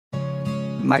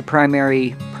My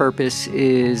primary purpose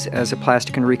is as a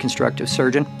plastic and reconstructive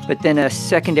surgeon, but then a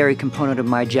secondary component of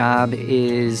my job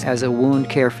is as a wound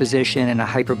care physician and a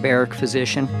hyperbaric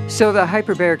physician. So the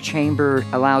hyperbaric chamber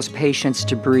allows patients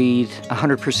to breathe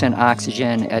 100%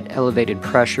 oxygen at elevated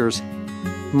pressures.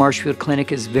 Marshfield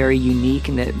Clinic is very unique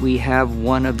in that we have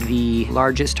one of the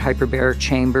largest hyperbaric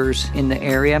chambers in the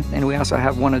area, and we also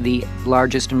have one of the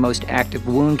largest and most active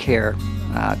wound care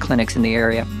clinics in the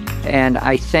area. And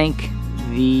I think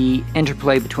the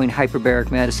interplay between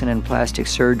hyperbaric medicine and plastic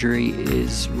surgery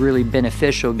is really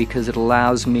beneficial because it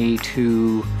allows me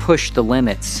to push the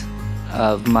limits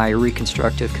of my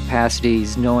reconstructive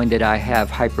capacities, knowing that I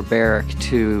have hyperbaric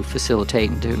to facilitate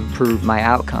and to improve my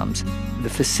outcomes. The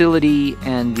facility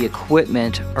and the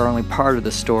equipment are only part of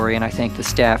the story, and I think the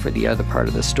staff are the other part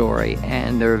of the story,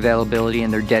 and their availability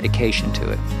and their dedication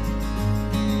to it.